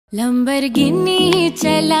Lamberghini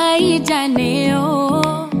chalai jane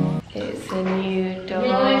o. It's a new dawn.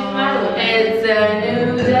 It's a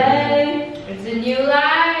new day. It's a new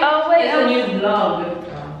life. Oh wait, it's a new vlog.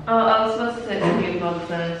 Oh, I was supposed to say it's a new vlog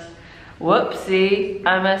first. Whoopsie,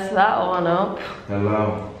 I messed that one up.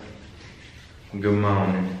 Hello. Good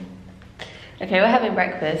morning. Okay, we're having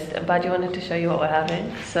breakfast and Badgie wanted to show you what we're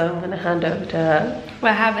having, so I'm gonna hand over to her.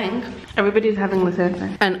 Everybody's having the same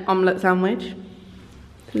thing. An omelette sandwich.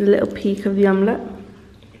 A little peek of the omelette.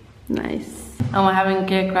 Nice. And we're having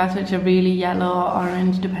cake grass, which are really yellow or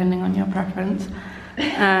orange, depending on your preference.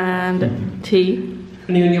 And tea.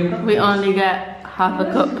 We only get half a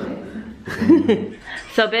cup.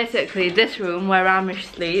 So basically, this room where Ramesh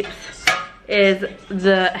sleeps is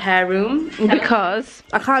the hair room, because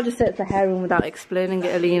I can't just say it's the hair room without explaining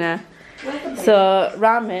it, Alina. So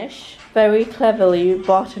Ramesh very cleverly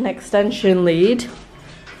bought an extension lead.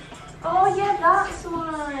 Oh yeah, that's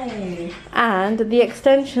why. And the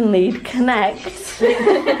extension lead connects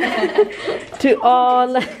to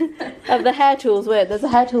all of the hair tools. Wait, there's a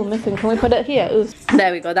hair tool missing. Can we put it here? Ooh.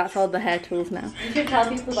 There we go, that's all the hair tools now. You should tell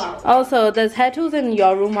people about. Also, there's hair tools in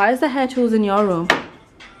your room. Why is there hair tools in your room?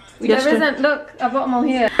 There isn't. Look, I've got them all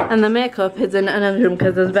here. And the makeup is in another room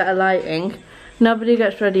because there's better lighting. Nobody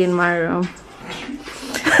gets ready in my room.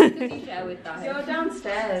 You're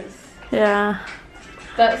downstairs. Yeah.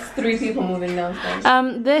 That's 3 people moving downstairs.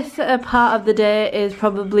 This part of the day is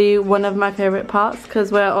probably one of my favourite parts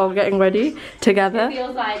because we're all getting ready together. It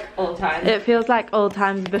feels like old times. It feels like old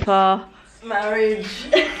times before Marriage.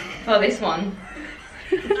 For this one.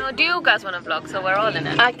 No, do you guys want to vlog? So we're all in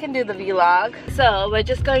it. I can do the vlog. So we're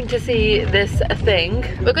just going to see this thing.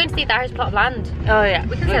 We're going to see Daru's plot of land. Oh yeah,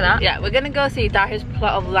 we can say that. Yeah, we're gonna go see Daru's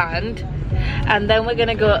plot of land, and then we're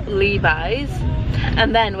gonna go Levi's,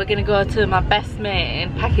 and then we're gonna go to my best mate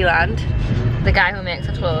in Pakiland. The guy who makes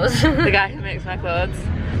our clothes. The guy who makes my clothes.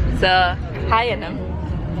 So hi, Anam.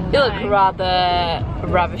 You look rather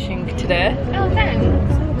ravishing today. Oh, thanks.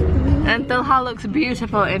 And Bilha looks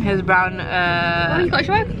beautiful in his brown. Oh, you got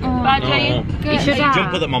your work? No. You should have.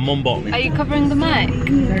 Jumper that my mum bought me. Are you covering the mic?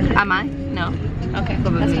 Am I? No. Okay,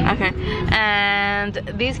 cover the mic. Okay. And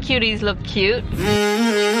these cuties look cute.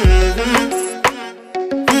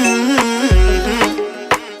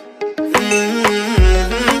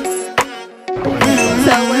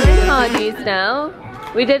 So we're in Hardy's now.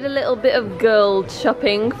 We did a little bit of gold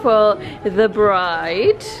shopping for the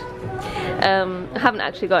bride. I haven't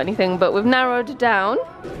actually got anything, but we've narrowed it down.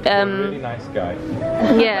 Really nice guy.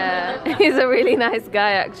 Yeah, he's a really nice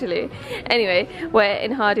guy actually. Anyway, we're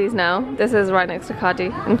in Hardy's now. This is right next to Cardi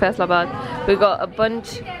in Faisalabad. We got a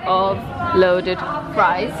bunch of loaded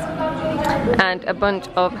fries and a bunch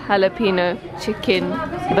of jalapeno chicken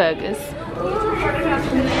burgers.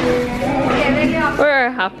 We're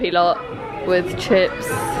a happy lot with chips.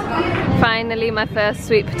 Finally, my first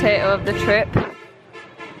sweet potato of the trip.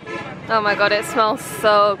 Oh my god, it smells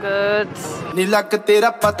so good. How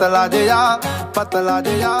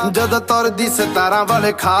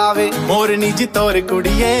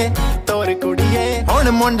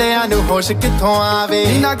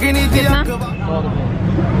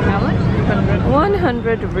much?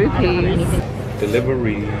 100 rupees.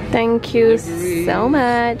 Delivery. Thank you so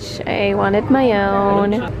much. I wanted my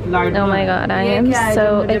own. Oh my god, I am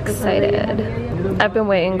so excited. I've been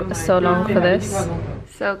waiting so long for this.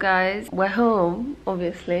 So guys, we're home,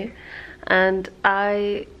 obviously, and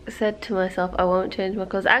I said to myself I won't change my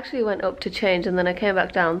clothes. I actually went up to change and then I came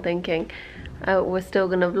back down thinking we're still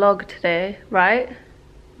gonna vlog today, right?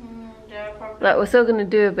 Yeah, probably. Like we're still gonna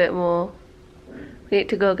do a bit more. We need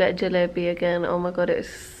to go get jalebi again. Oh my god,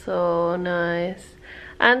 it's so nice.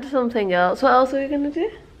 And something else. What else are we gonna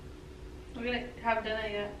do? We're gonna have dinner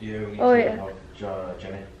yet. Yeah, we need Oh, to yeah. have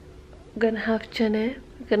Jenny. We're gonna have chane.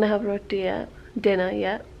 We're gonna have roti yet. Dinner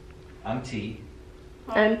yet. And tea.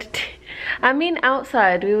 And I mean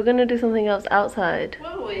outside. We were gonna do something else outside.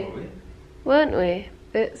 Will we? Weren't we?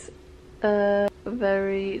 It's a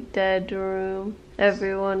very dead room.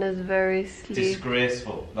 Everyone is very sleepy.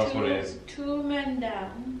 Disgraceful. That's what it is. 2 men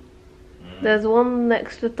down. There's one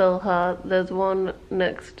next to Talha. There's one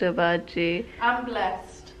next to Baji. I'm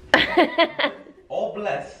blessed. All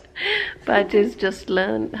blessed. Baji's just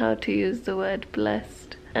learned how to use the word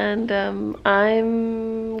blessed. And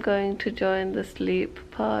I'm going to join the sleep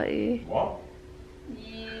party. What?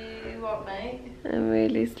 You what, mate? I'm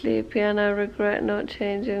really sleepy and I regret not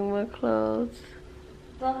changing my clothes.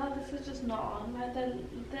 This is just not on. Like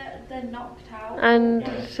they're knocked out. And I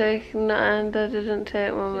didn't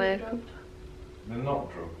take my makeup. They're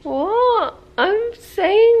not drugs. What? I'm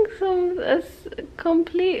saying a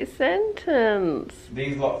complete sentence.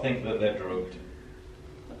 These lot think that they're drugged.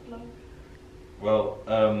 Well,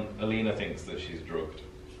 Alina thinks that she's drugged.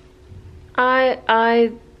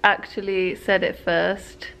 I actually said it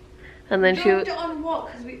first, and then Drugged on what?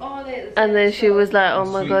 Because we all ate the same and then she stuff. was like, "Oh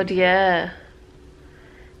my Sweet. god, yeah."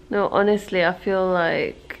 No, honestly, I feel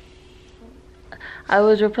like I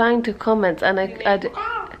was replying to comments, and I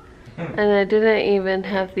didn't even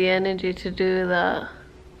have the energy to do that.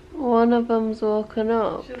 One of them's woken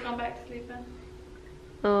up. She's gone back to sleep then.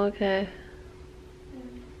 Oh, okay.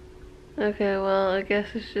 Okay, well, I guess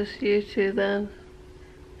it's just you two then.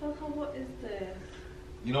 Raha, what is this?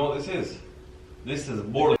 You know what this is? This is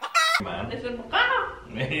more man. It's a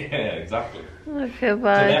Yeah, exactly. Okay,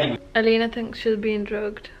 bye. then- Alina thinks she's being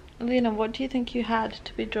drugged. Alina, what do you think you had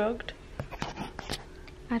to be drugged?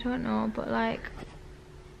 I don't know, but like,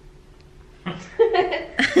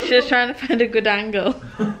 She was trying to find a good angle.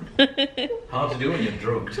 Hard to do when you're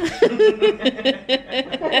drugged.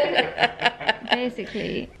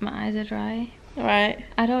 basically, my eyes are dry. Right.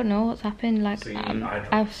 I don't know what's happened. Like, See, eye drops.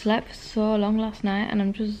 I've slept for so long last night, and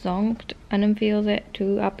I'm just zonked. And feels it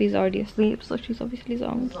too. Abby's already asleep, so she's obviously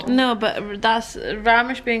zonked. No, but that's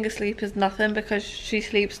Ramesh being asleep is nothing because she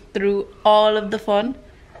sleeps through all of the fun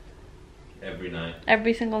Every night.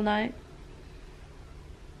 every single night.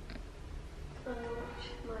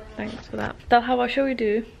 Thanks for that. That's how what shall we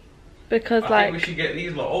do? Because I like think we should get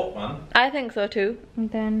these lot up, man. I think so too.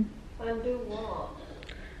 And then And do what?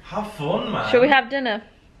 Have fun, man. Shall we have dinner?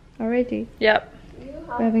 already Yep.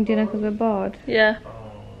 we're having dinner because we're bored. Yeah. Oh,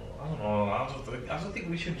 I don't know. I just think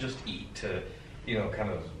we should just eat to,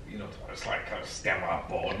 kind of, it's like kind of stem our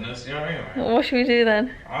boredness, you know what I mean? What should we do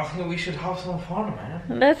then? I think we should have some fun, man.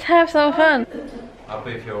 Let's have some fun.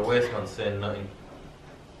 Happy if you're a waste man saying nothing.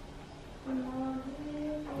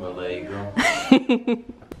 Well, there you go.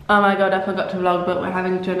 Oh my god, I forgot to vlog, but we're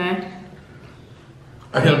having Johnny.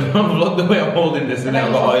 I don't vlog the way I'm holding this and then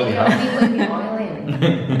I've got oily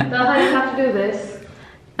hands. So how you have to do this?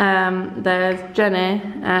 There's Jenny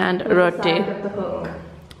and Roti.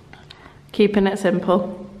 Keeping it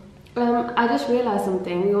simple. I just realised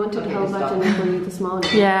something. We wanted to hold back Jenny for you this morning.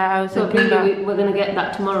 Yeah, I was So thinking maybe that. we're going to get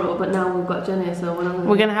that tomorrow, but now we've got Jenny, so we're not going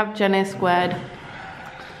We're gonna have Jenny squared.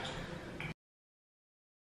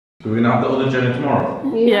 We're gonna have the other Jenny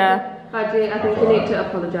tomorrow. Yeah. I think you need to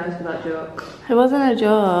apologise for that joke. It wasn't a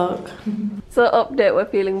joke. So update, we're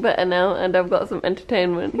feeling better now, and I've got some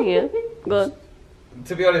entertainment here. Go on.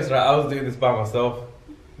 To be honest, right, I was doing this by myself,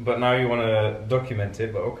 but now you want to document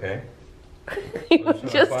it, but okay. We were I'm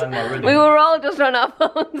just trying to find my rhythm. we were all just on our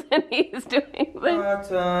phones, and he's doing this.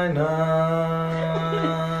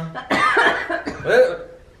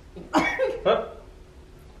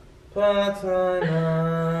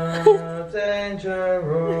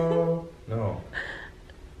 Dangerous. No.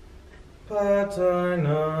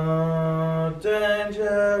 Patina,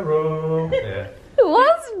 dangerous. Yeah.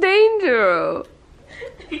 What's danger?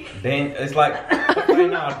 It's like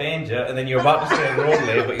now danger, and then you're about to say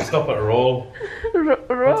roll, but you stop at roll.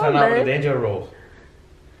 Patina with a danger roll.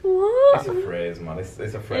 What? It's a phrase, man. It's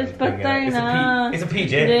a phrase. It's thing, patina. It's a PJ.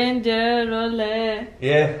 Danger, role.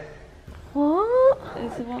 Yeah. What?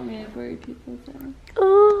 It's what me and people say.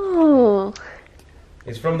 Oh.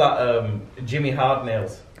 It's from that Jimmy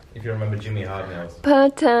Hardnails. If you remember Jimmy Hardnails.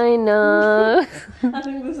 Patina. I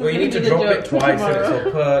think this is Well, you need to gonna be the drop it joke for twice, and tomorrow.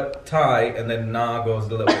 it's per tie, and then na goes a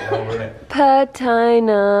little bit over in it.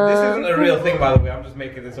 Patina. This isn't a real thing, by the way. I'm just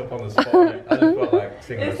making this up on the spot. Innit? I just felt like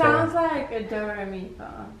singing It a song. sounds like a do re mi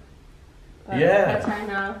fa. Yeah. That's right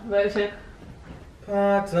now. Version.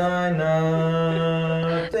 Patina,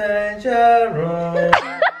 dangerous.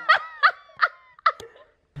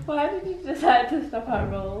 Why did you decide to stop our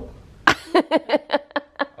roll?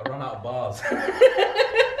 I run out of bars.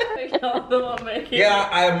 You're the one making Yeah,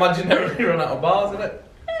 I imaginarily run out of bars, innit?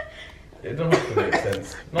 It don't have to make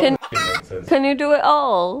sense. Not Can- make sense. Can you do it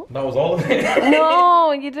all? That was all of it.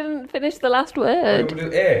 No, you didn't finish the last We word.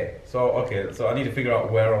 do A. So, okay, so I need to figure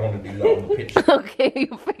out where I want to do that on the pitch. Okay,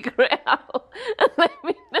 you figure it out. And let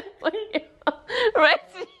me know when you're ready.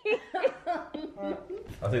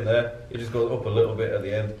 I think there, it just goes up a little bit at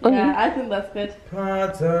the end. Yeah, I think that's good.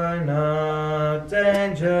 Patina,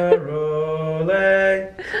 dangerous.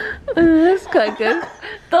 That's quite good.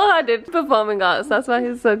 Doha did performing arts, that's why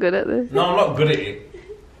he's so good at this. No, I'm not good at it.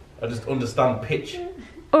 I just understand pitch.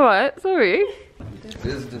 Alright, sorry. This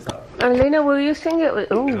is just that. Alina, will you sing it with...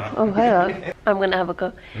 Oh, hey. I'm gonna have a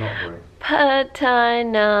go. Not very.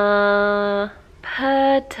 Patina,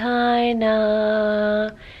 Patina.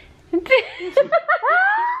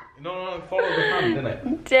 No, No, follow the hand,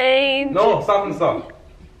 innit? Danger. No, stop.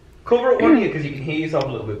 Cover up one ear because you can hear yourself a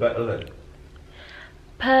little bit better then.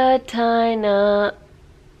 Patina.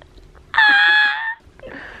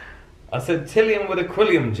 I said Tillium with a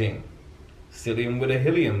quillium jing, Cillium with a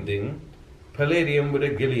helium ding, Palladium with a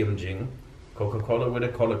gillium jing, Coca-Cola with a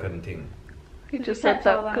colocan ting. You just said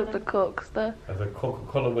that because the Coke's there. I said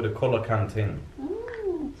Coca-Cola with a colour canting.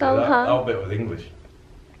 So that bit was English.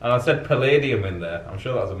 And I said palladium in there. I'm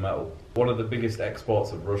sure that's a metal. One of the biggest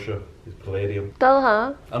exports of Russia is palladium.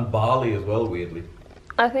 Dalha. And barley as well, weirdly.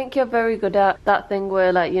 I think you're very good at that thing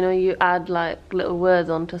where, like, you know, you add like little words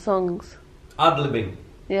onto songs. Ad-libbing.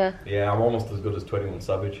 Yeah. Yeah, I'm almost as good as 21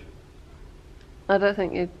 Savage. I don't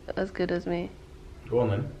think you're as good as me. Go on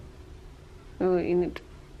then. Ooh, you need to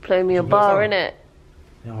play me a bar, innit?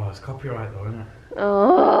 No, it's copyright though, isn't it?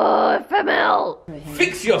 Oh, FML!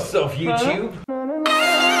 Fix yourself, YouTube!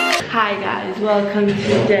 Hi guys, welcome to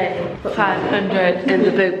day 500 in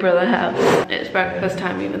the Big Brother house. It's breakfast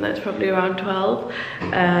time, even though it's probably around 12.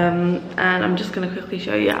 And I'm just gonna quickly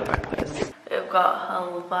show you our breakfast. We've got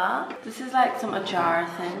halwa. This is like some achar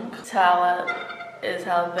thing. Tala is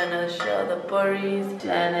helping us show the burries.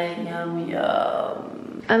 Jenna, yum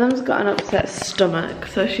yum. Adam's got an upset stomach,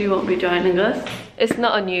 so she won't be joining us. It's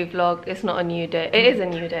not a new vlog, it's not a new day. It is a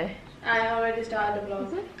new day. I already started the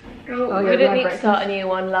vlog. Oh, we didn't need to start a new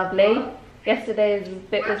one, lovely. Yesterday's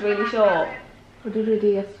bit was really short. What did we do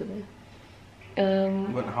yesterday?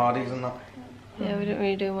 Went Hardy's and that. Yeah, we didn't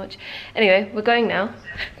really do much. Anyway, we're going now.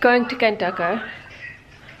 Going to Kentucky.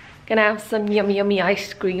 Gonna have some yummy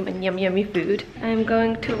ice cream and yummy food. I'm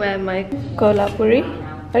going to wear my kolhapuri.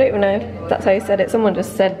 I don't even know if that's how you said it. Someone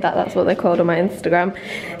just said that that's what they called on my Instagram.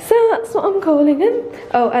 So that's what I'm calling him.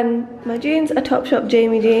 Oh, and my jeans are Topshop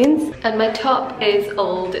Jamie jeans. And my top is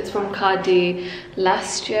old. It's from Cardi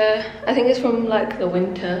last year. I think it's from like the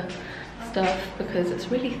winter stuff because it's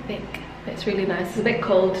really thick. It's really nice. It's a bit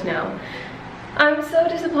cold now. I'm so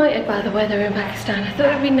disappointed by the weather in Pakistan. I thought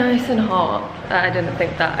it would be nice and hot. I didn't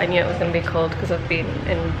think that. I knew it was going to be cold because I've been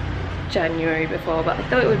in January before, but I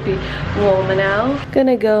thought it would be warmer now.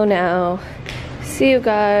 Gonna go now. See you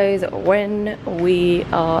guys when we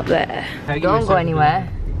are there. Don't go anywhere.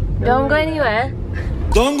 Don't go anywhere.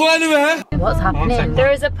 Don't go anywhere! What's happening?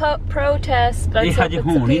 There is a protest. Let's hope it's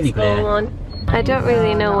a peaceful one. I don't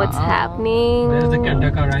really know what's happening. There's the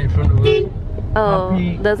Kandaka right in front of us. Oh,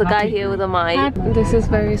 there's a guy here with a mic. This is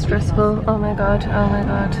very stressful. Oh my god, oh my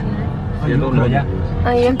god.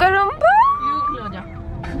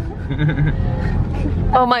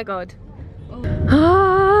 Oh my god.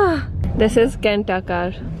 This is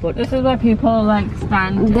Kentakar. This is where people like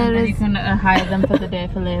stand There and then is- you can hire them for the day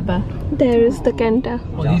for labour. There is the Kenta.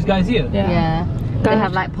 Oh, these guys here? Yeah. They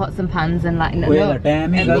have like pots and pans and like and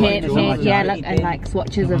like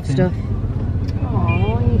swatches of stuff.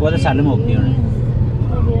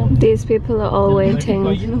 These people are all waiting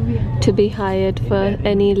to be hired for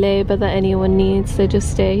any labour that anyone needs. They just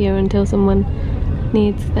stay here until someone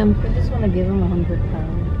needs them. I just want to give him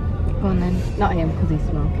 £100. Go on then. Not him because he's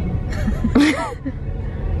smoking.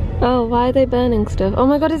 Oh, why are they burning stuff? Oh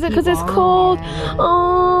my god, is it because it's cold?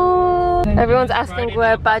 Oh. Everyone's asking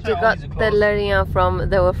where Badger got the larian from.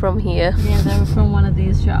 They were from here. Yeah, they were from one of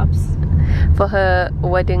these shops. For her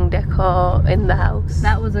wedding decor in the house.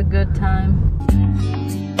 That was a good time.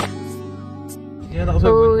 Yeah, that was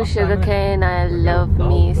Oh, sugarcane. I love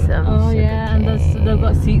me some Oh yeah, and sugarcane. they've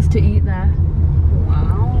got seats to eat there.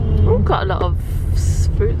 We've got a lot of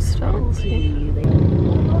fruit stalls here.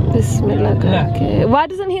 Bismillah. Okay. Why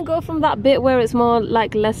doesn't he go from that bit where it's more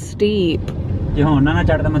like less steep? Oh,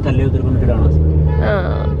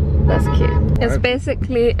 that's cute. It's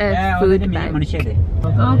basically a food bank.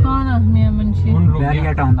 Oh, Ghana, me and Munshi.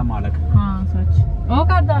 हाँ सच. वो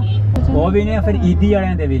कर दा. वो भी नहीं फिर ईदी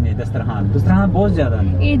वाले दे भी नहीं दस्तरखान बहुत ज़्यादा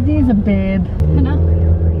नहीं. Idi is a babe, है ना?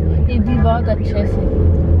 Idi बहुत अच्छे से.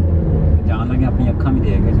 जान लगे अपनी अक्खां भी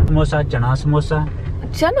देखेगा. समोसा चना samosa.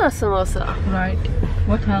 Chana samosa. Right.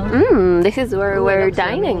 What else? This is where we're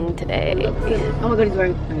dining today. Oh my god, he's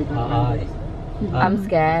very. I'm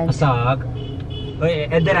scared. साग. ओए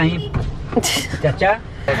इधर आई. चाचा.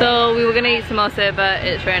 So we were gonna eat samosa, but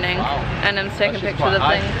it's raining, and I'm taking pictures of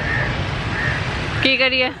things. Ki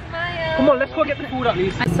kariye? Come on, let's go get the food at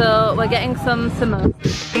least. So we're getting some samosa.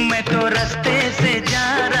 मैं तो रास्ते से जा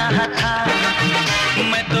रहा था,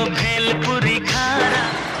 मैं तो भेलपुरी खा रहा.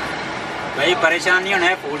 भाई परेशान नहीं होना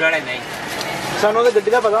है फूड वाले नहीं. सानू तो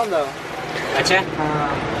गड्डी दा पता हुंदा. अच्छा. हाँ.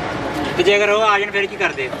 तो जे अगर वो आ जान फिर की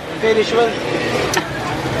कर दे. फिर रिश्वत.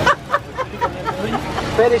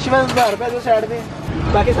 फिर रिश्वत 1000 रुपए तो साइड पे.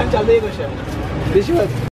 बाकी सब चलदे ही कुछ है. रिश्वत.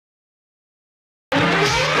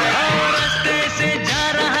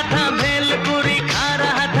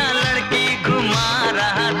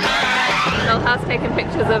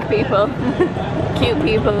 of people. Cute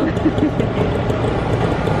people.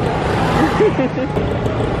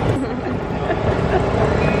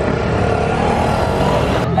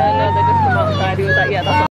 No, they just come outside. He was like, yeah,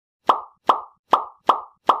 that's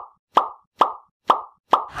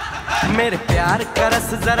मेरे प्यार का रस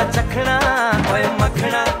जरा चखना ओए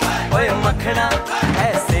मखना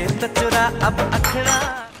ऐसे तो चुरा अब अखना.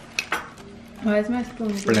 Where's my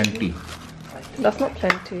spoon? Plenty. That's not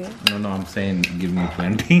plenty. No, I'm saying give me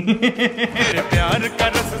plenty. मेरे प्यार का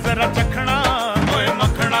रस जरा चखना ओए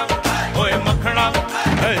मखना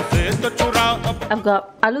ऐसे तो चुरा अब. I've got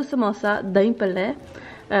aloo samosa, dahi palle,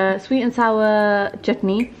 sweet and sour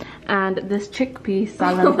chutney, and this chickpea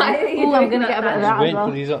salad. Oh, I'm gonna get a bit of that as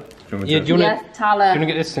well. These up. Yeah, do you wanna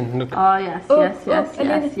get this thing? Look. Oh yes.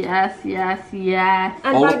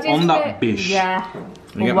 On that bish. Yeah.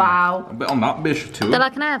 Wow. A bit on that bish too. Stella,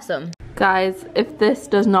 can I have some? Guys, if this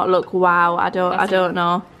does not look wow, I don't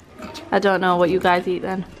know. I don't know what you guys eat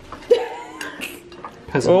then.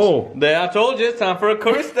 Oh, there! I told you, it's time for a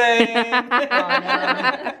curry stain.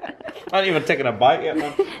 I haven't even taken a bite yet,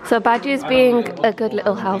 man. So Badger's being a good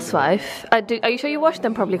little housewife. Are you sure you washed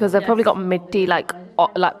them properly? Because they've probably got midday like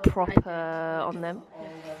proper on them.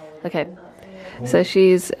 Okay. So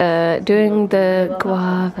she's doing the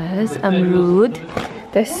guavas, amrood.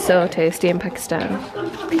 They're so tasty in Pakistan.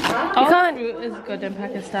 All fruit is good in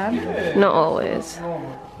Pakistan. Not always.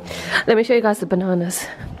 Let me show you guys the bananas.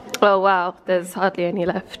 Oh wow, there's hardly any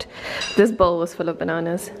left. This bowl was full of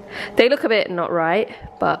bananas. They look a bit not right,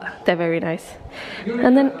 but they're very nice.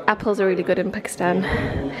 And then apples are really good in Pakistan.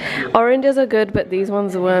 Oranges are good, but these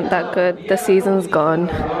ones weren't that good. The season's gone.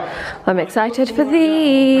 I'm excited for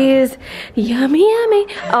these. Yummy, yummy.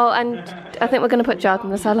 Oh, and I think we're gonna put jat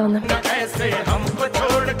masala on them.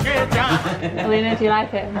 Alina, do you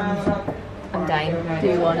like it? I'm dying. Do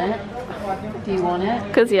you want it? Do you want it?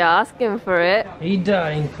 Because you're asking for it. Are you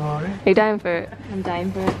dying for it? Are you dying for it? I'm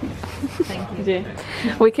dying for it. Thank you.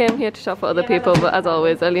 We came here to shop for other people, but as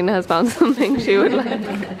always, Alina has found something she would like.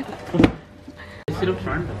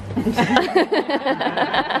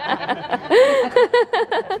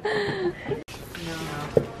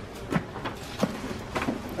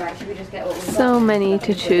 So many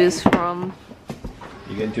to choose from.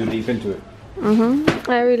 You're getting too deep into it.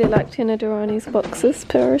 I really like Tina Durrani's boxes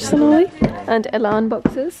personally, and Elan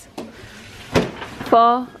boxes.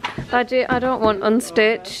 For Baji, I don't want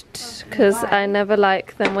unstitched because I never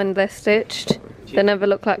like them when they're stitched. They never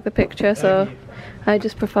look like the picture, so I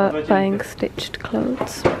just prefer buying stitched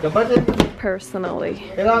clothes personally.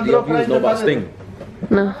 You know about Sting?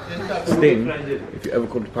 No. Sting, if you ever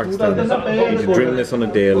come to Pakistan, you should drink this on a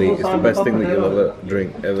daily. It's the best thing that you'll ever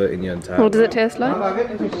drink in your entire life. What does it taste like?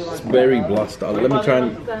 It's very blast. Let me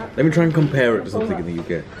try and compare it to something in the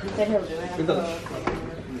UK.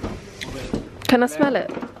 Can I smell it?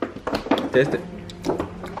 Taste it.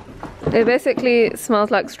 It basically smells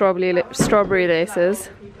like strawberry laces.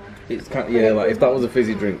 It's kind of, yeah, like if that was a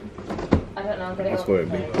fizzy drink, that's what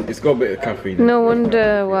it'd be. It's got a bit of caffeine. No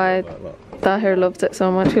wonder why Tahir loves it so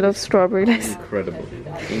much. He loves strawberry lace. Incredible.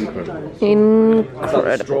 Incredible. Incredible. It's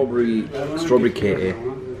like strawberry KA,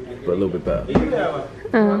 but a little bit better.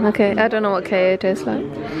 Oh, okay. I don't know what KA tastes like.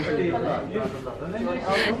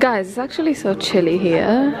 Guys, it's actually so chilly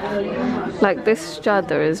here. Like this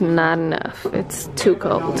chadar is not enough. It's too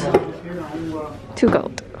cold. Too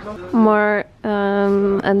cold. More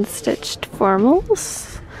unstitched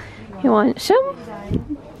formals. You want some?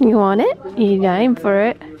 You want it? You're dying for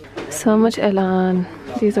it. So much elan.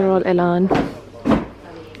 These are all elan.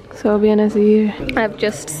 So Nazir. I've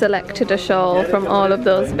just selected a shawl from all of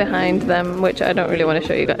those behind them, which I don't really want to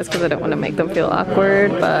show you guys because I don't want to make them feel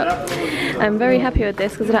awkward, but I'm very happy with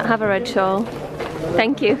this because I don't have a red shawl.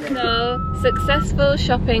 Thank you. So, successful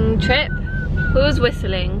shopping trip. Who's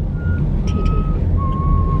whistling? TT.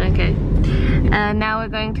 Okay. And now we're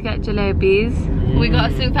going to get jalebis. We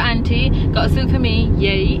got a suit for Auntie, got a suit for me,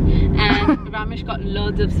 yay. And Ramesh got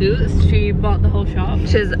loads of suits. She bought the whole shop.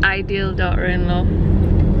 She's ideal daughter-in-law.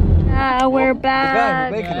 Ah, we're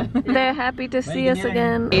back. They're happy to see us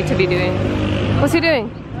again. Need to be doing. What's he doing?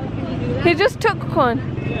 He just took one.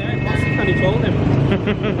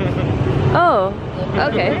 Oh,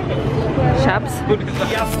 okay. Shabs.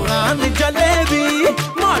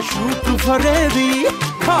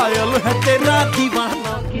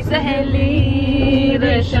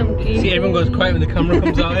 See, everyone goes quiet when the camera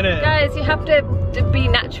comes out, innit? Guys, you have to be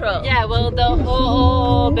natural. Yeah, well the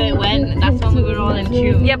whole bit went, and that's when we were all in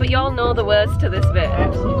tune. Yeah, but you all know the words to this bit.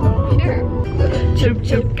 Sure.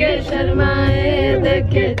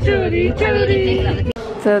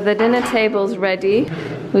 So the dinner table's ready.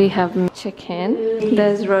 We have chicken.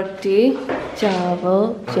 There's roti,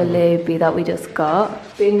 chawal, jalebi that we just got.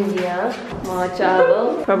 Piya, more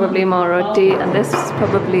chawal, probably more roti, and this is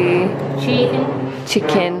probably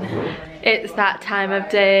chicken. It's that time of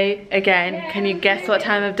day again. Can you guess what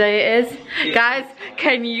time of day it is? Guys,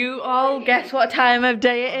 can you all guess what time of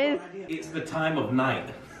day it is? It's the time of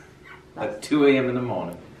night. At 2 AM in the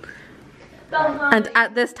morning. And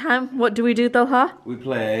at this time, what do we do, Talha? We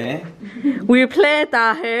play. We play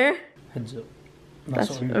Tahir. Heads up.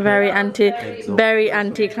 That's very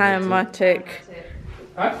anticlimactic.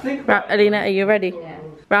 I think. Alina, are you ready? Yeah.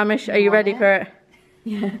 Ramesh, are you ready for it?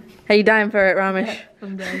 Yeah. Are you dying for it, Ramesh? Yeah,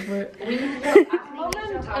 I'm dying for it.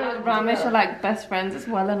 Ramesh are like best friends. It's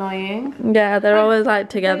well annoying. Yeah, they're always like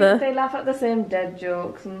together. They laugh at the same dead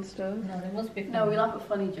jokes and stuff. No, they must be funny. No, we laugh at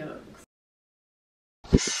funny jokes.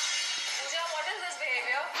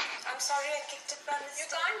 You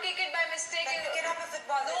can't kick it by mistake. Then pick it up if it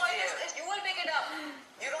bothers you. You will pick it up.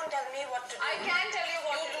 You don't tell me what to do. I can tell you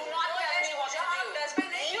what to do. You do not tell me what to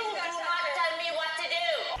do. You do not tell me what to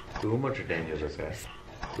do. Too much dangerous, guys.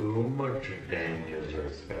 Too much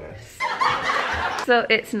dangerous, guys. So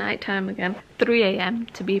it's nighttime again. 3 AM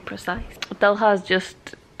to be precise. Talha's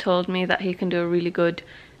just told me that he can do a really good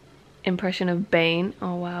impression of Bane.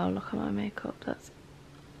 Oh wow, look at my makeup. That's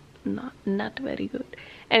not very good.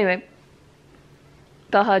 Anyway.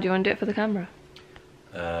 Talha, do you want to do it for the camera?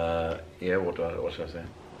 Yeah, what should I say?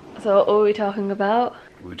 So what were we talking about?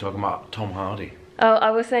 We were talking about Tom Hardy. Oh,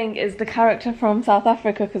 I was saying is the character from South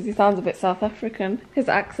Africa because he sounds a bit South African. His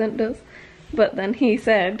accent does. But then he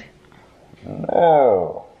said...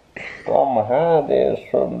 No, Tom Hardy is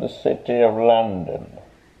from the city of London.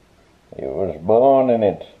 He was born in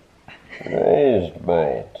it, raised by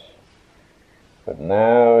it. But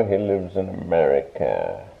now he lives in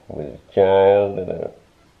America with a child and a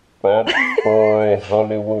bad boy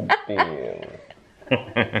Hollywood deal.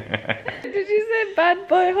 Did you say bad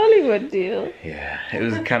boy Hollywood deal? Yeah, it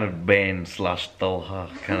was kind of Bane / Talha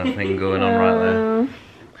kind of thing going on right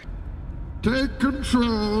there. Take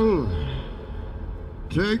control.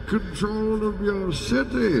 Take control of your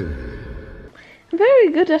city. Very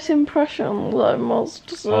good at impressions, I must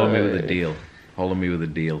say. Follow me with a deal. Follow me with a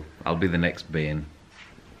deal. I'll be the next Bane.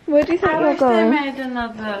 Where do you think you're going? They made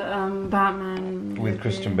another Batman with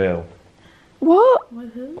Christian Bale. What?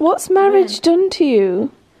 What's marriage done to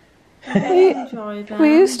you? We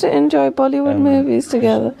used to enjoy Bollywood movies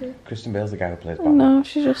together. Christian Bale's the guy who plays Batman. No,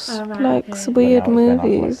 she just likes weird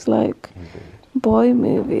movies, like boy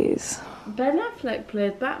movies. Ben Affleck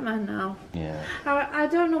plays Batman now. Yeah. I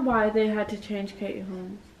don't know why they had to change Katie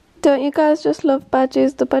Holmes. Don't you guys just love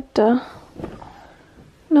badges the better?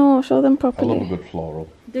 No, show them properly. I love a good floral.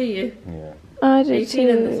 Do you? Yeah. I do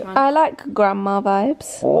too. I like grandma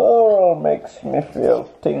vibes. Floral makes me feel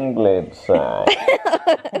tingly inside.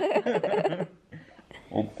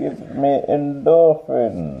 It gives me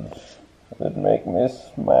endorphins that make me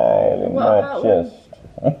smile in my chest.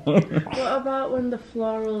 What about when the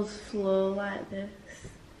florals flow like this?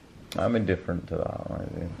 I'm indifferent to that.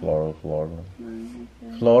 Floral.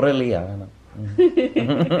 Floraliana.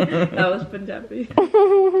 That was Punjabi.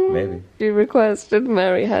 Maybe. She requested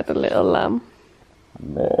Mary had a little lamb.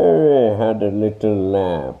 Mary had a little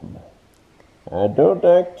lamb. I don't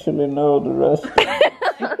actually know the rest of it.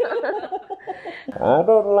 I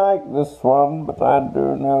don't like this one, but I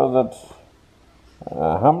do know that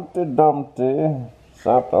Humpty Dumpty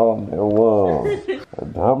sat on a wall,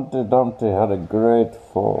 and Humpty Dumpty had a great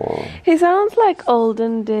fall. He sounds like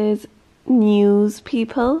olden days news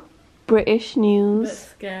people. British news. That's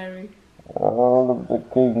scary. All of the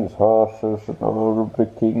king's horses and all of the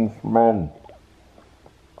king's men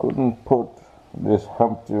couldn't put this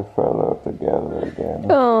Humpty fellow together again.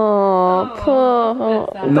 Oh, poor.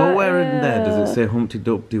 Nowhere in there does it say Humpty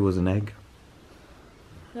Dumpty was an egg.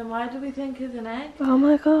 Then why do we think it's an egg? Oh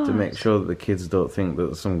my god. To make sure that the kids don't think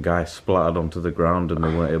that some guy splattered onto the ground and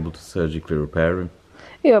they weren't able to surgically repair him.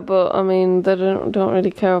 Yeah, but I mean, they don't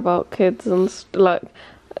really care about kids and like.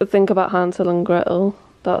 Think about Hansel and Gretel.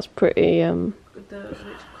 That's pretty. Which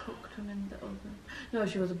cooked them in the oven. No,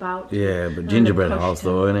 she was about to. Yeah, but gingerbread house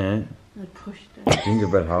though, innit? They pushed her.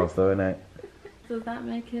 Gingerbread house though, innit? Does that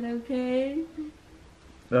make it okay?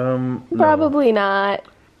 Probably not.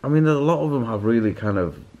 I mean, a lot of them have really kind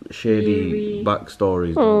of shady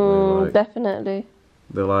backstories. Don't they? Like, definitely.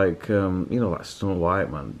 They're like, like Snow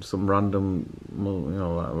White, man. Some random,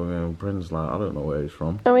 like prince. Like, I don't know where he's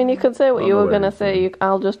from. I mean, you could say what you were gonna say.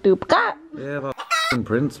 I'll just do. Yeah, that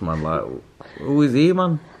prince, man. Like, who is he,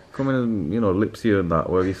 man? Coming and lips you and that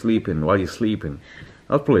while you're sleeping. That's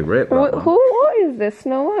probably rape. What is this?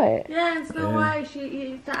 Snow White? Yeah, in Snow White, she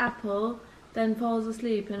eats the apple, then falls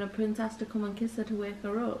asleep, and a prince has to come and kiss her to wake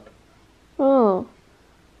her up. Oh.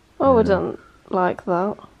 I wouldn't like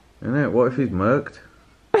that. Innit? What if he's murked?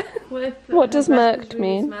 What does murked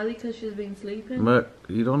mean? Smelly because she's been sleeping. Murked?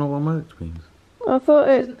 You don't know what murked means? I thought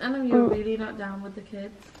it... I know you're really not down with the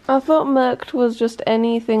kids. I thought murked was just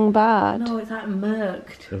anything bad. No, it's like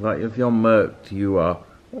murked. If, like, if you're murked, you are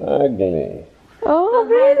ugly. Oh,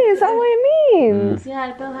 really? Is that what it means?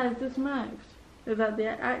 Yeah, Bill has just murked. Is that the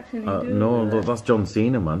action you do? No, that's John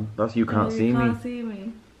Cena, man. That's You Can't See Me. You can't see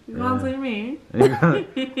me. You can't see me. You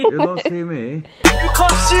don't see me. You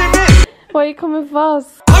can't see me! Why are you coming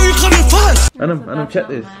fast? Why are you coming fast? And check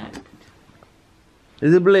this.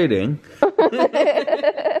 Is it bleeding?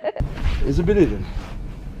 Is it bleeding?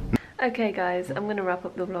 Okay guys, I'm gonna wrap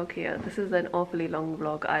up the vlog here. This is an awfully long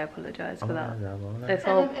vlog. I apologise for that. It's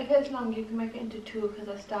all, if it's long, you can make it into 2 because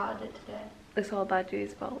I started it today. it's all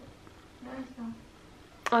Badju's fault. No, it's not.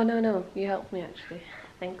 Oh no, you helped me actually.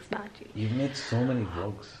 Thanks, Badju. You've made so many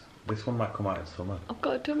vlogs. This one might come out in summer. I've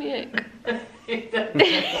got a tummy ache.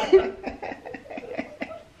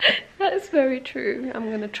 That's very true.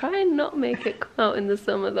 I'm gonna try and not make it come out in the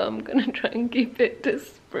summer though. I'm gonna try and keep it to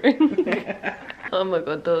spring. Oh my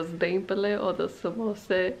god, those dahi pale or the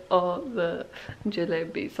samosa or the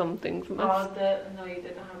jalebi, something's missed. No, you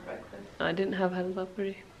didn't have breakfast. I didn't have halwa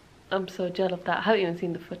puri. I'm so jealous of that. I haven't even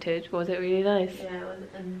seen the footage. Was it really nice? Yeah, it was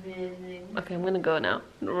amazing. Okay, I'm gonna go now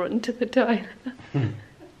and run to the toilet.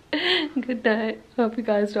 Good night. Hope you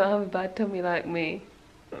guys don't have a bad tummy like me.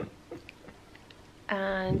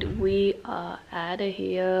 And we are out of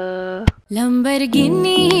here.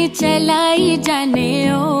 Lamberghini chalai jane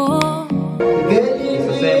o. Gali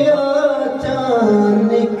mein aachan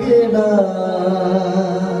nikla.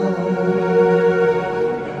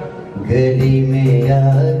 Gali mein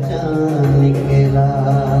aachan nikla.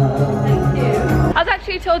 I was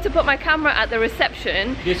actually told to put my camera at the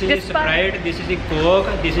reception. This is Sprite, this is the Coke,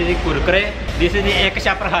 this is the Kurkure, this is the Ek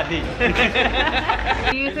Shaprahadi.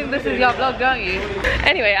 You think this is your vlog, don't you?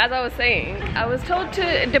 Anyway, as I was saying, I was told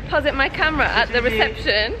to deposit my camera at the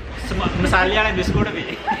reception.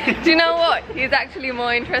 Do you know what? He's actually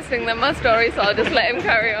more interesting than my story, so I'll just let him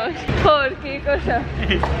carry on.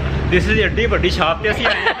 This is your body shop.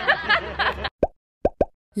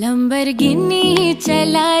 Lamberghini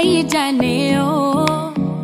chalai jane o.